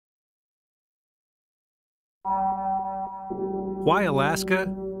Why Alaska?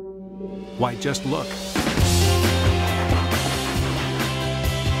 Why, just look.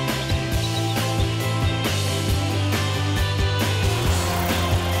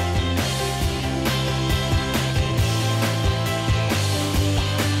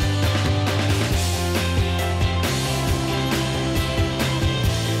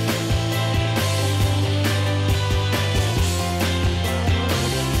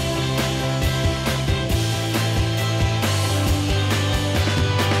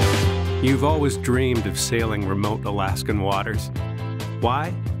 You've always dreamed of sailing remote Alaskan waters.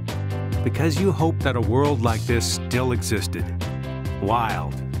 Why? Because you hoped that a world like this still existed.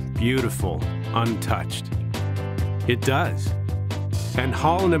 Wild, beautiful, untouched. It does. And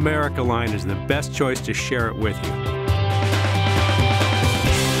Holland America Line is the best choice to share it with you.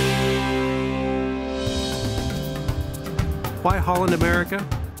 Why Holland America?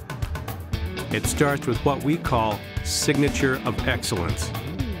 It starts with what we call signature of excellence.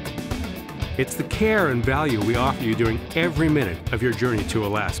 It's the care and value we offer you during every minute of your journey to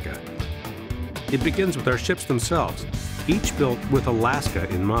Alaska. It begins with our ships themselves, each built with Alaska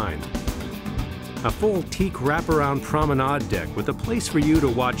in mind. A full teak wraparound promenade deck with a place for you to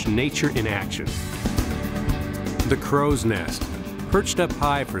watch nature in action. The Crow's Nest, perched up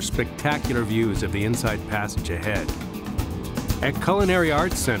high for spectacular views of the Inside Passage ahead. At Culinary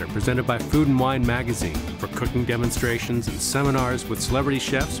Arts Center, presented by Food and Wine magazine, for cooking demonstrations and seminars with celebrity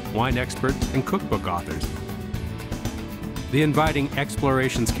chefs, wine experts, and cookbook authors. The inviting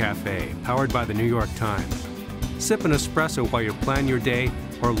Explorations Cafe, powered by the New York Times. Sip an espresso while you plan your day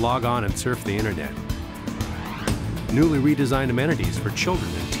or log on and surf the internet. Newly redesigned amenities for children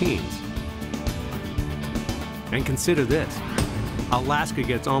and teens. And consider this, Alaska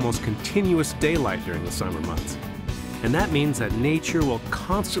gets almost continuous daylight during the summer months. And that means that nature will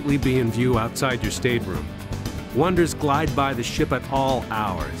constantly be in view outside your stateroom. Wonders glide by the ship at all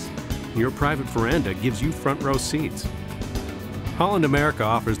hours. Your private veranda gives you front row seats. Holland America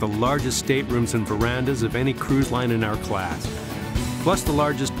offers the largest staterooms and verandas of any cruise line in our class, plus the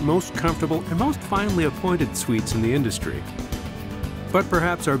largest, most comfortable, and most finely appointed suites in the industry. But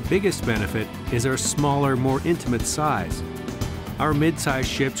perhaps our biggest benefit is our smaller, more intimate size. Our mid-sized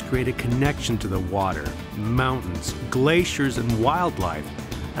ships create a connection to the water, mountains, glaciers, and wildlife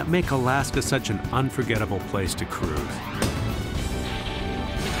that make Alaska such an unforgettable place to cruise.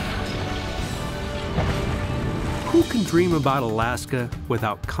 Who can dream about Alaska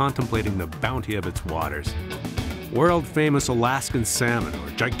without contemplating the bounty of its waters? World-famous Alaskan salmon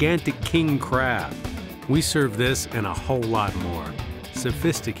or gigantic king crab. We serve this and a whole lot more.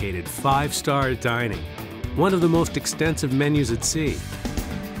 Sophisticated five-star dining. One of the most extensive menus at sea.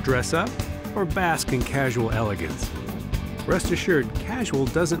 Dress up or bask in casual elegance. Rest assured, casual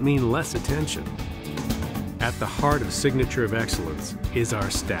doesn't mean less attention. At the heart of Signature of Excellence is our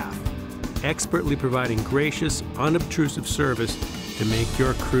staff, expertly providing gracious, unobtrusive service to make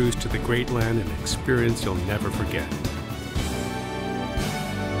your cruise to the Great Land an experience you'll never forget.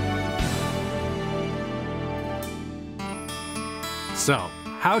 So,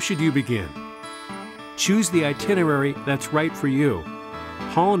 how should you begin? Choose the itinerary that's right for you.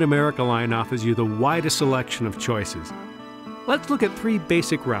 Holland America Line offers you the widest selection of choices. Let's look at 3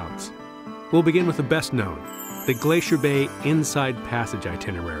 basic routes. We'll begin with the best known, the Glacier Bay Inside Passage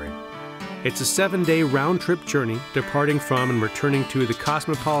itinerary. It's a 7-day round-trip journey departing from and returning to the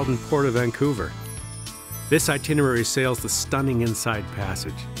cosmopolitan port of Vancouver. This itinerary sails the stunning Inside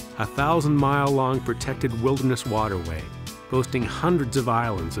Passage, a 1,000-mile-long protected wilderness waterway, boasting hundreds of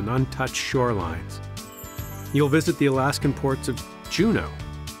islands and untouched shorelines. You'll visit the Alaskan ports of Juneau,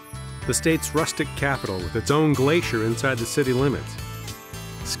 the state's rustic capital with its own glacier inside the city limits.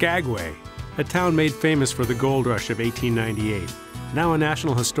 Skagway, a town made famous for the gold rush of 1898, now a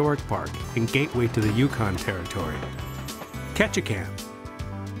National Historic Park and gateway to the Yukon Territory. Ketchikan,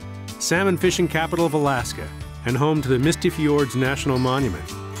 salmon fishing capital of Alaska and home to the Misty Fjords National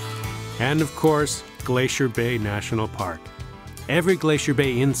Monument. And of course, Glacier Bay National Park. Every Glacier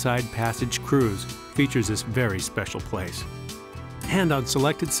Bay Inside Passage cruise features this very special place. And on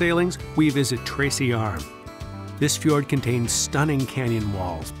selected sailings, we visit Tracy Arm. This fjord contains stunning canyon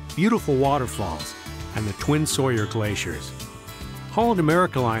walls, beautiful waterfalls, and the Twin Sawyer Glaciers. Holland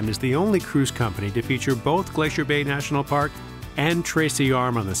America Line is the only cruise company to feature both Glacier Bay National Park and Tracy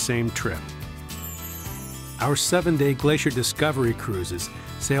Arm on the same trip. Our 7-day Glacier Discovery cruises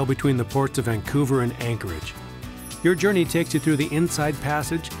sail between the ports of Vancouver and Anchorage. Your journey takes you through the Inside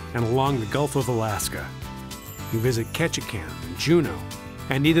Passage and along the Gulf of Alaska. You visit Ketchikan and Juneau,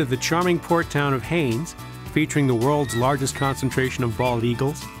 and either the charming port town of Haines, featuring the world's largest concentration of bald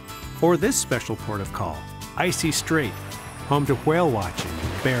eagles, or this special port of call, Icy Strait, home to whale watching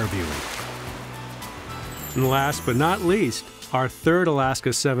and bear viewing. And last but not least, our third Alaska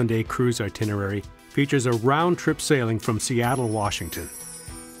 7-day cruise itinerary features a round-trip sailing from Seattle, Washington,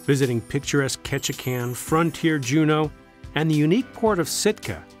 visiting picturesque Ketchikan, frontier Juneau, and the unique port of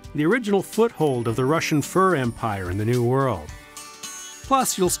Sitka, the original foothold of the Russian fur empire in the New World.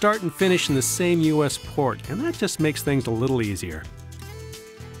 Plus, you'll start and finish in the same U.S. port, and that just makes things a little easier.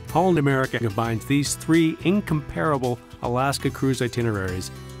 Holland America combines these three incomparable Alaska cruise itineraries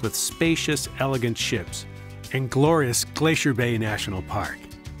with spacious, elegant ships and glorious Glacier Bay National Park.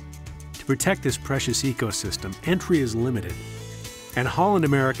 To protect this precious ecosystem, entry is limited, and Holland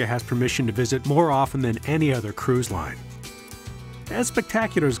America has permission to visit more often than any other cruise line. As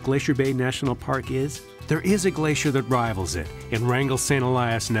spectacular as Glacier Bay National Park is, there is a glacier that rivals it in Wrangell St.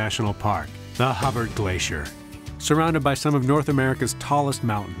 Elias National Park, the Hubbard Glacier. Surrounded by some of North America's tallest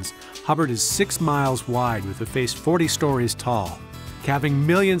mountains, Hubbard is 6 miles wide with a face 40 stories tall, calving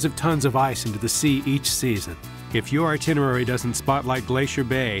millions of tons of ice into the sea each season. If your itinerary doesn't spotlight Glacier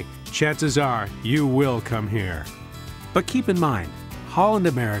Bay, chances are you will come here. But keep in mind, Holland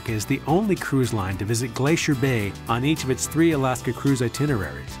America is the only cruise line to visit Glacier Bay on each of its 3 Alaska cruise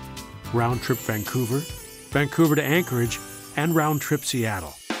itineraries: round-trip Vancouver, Vancouver to Anchorage, and round-trip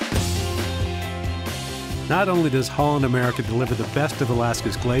Seattle. Not only does Holland America deliver the best of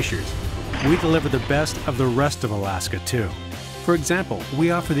Alaska's glaciers, we deliver the best of the rest of Alaska too. For example,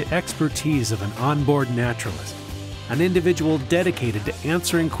 we offer the expertise of an onboard naturalist, an individual dedicated to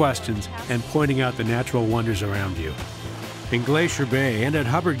answering questions and pointing out the natural wonders around you. In Glacier Bay and at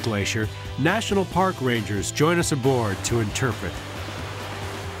Hubbard Glacier, National Park Rangers join us aboard to interpret.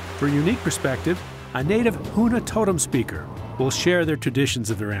 For a unique perspective, a native Huna totem speaker will share their traditions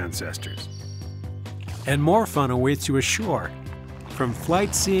of their ancestors. And more fun awaits you ashore. From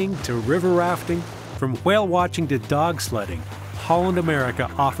flight seeing to river rafting, from whale watching to dog sledding, Holland America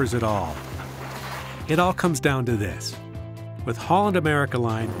offers it all. It all comes down to this. With Holland America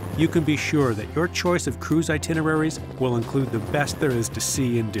Line, you can be sure that your choice of cruise itineraries will include the best there is to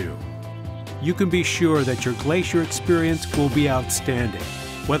see and do. You can be sure that your glacier experience will be outstanding,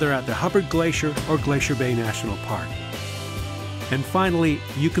 whether at the Hubbard Glacier or Glacier Bay National Park. And finally,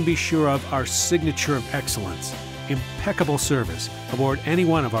 you can be sure of our signature of excellence, impeccable service aboard any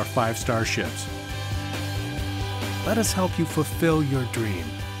one of our 5-star ships. Let us help you fulfill your dream.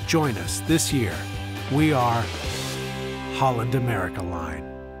 Join us this year. We are Holland America Line.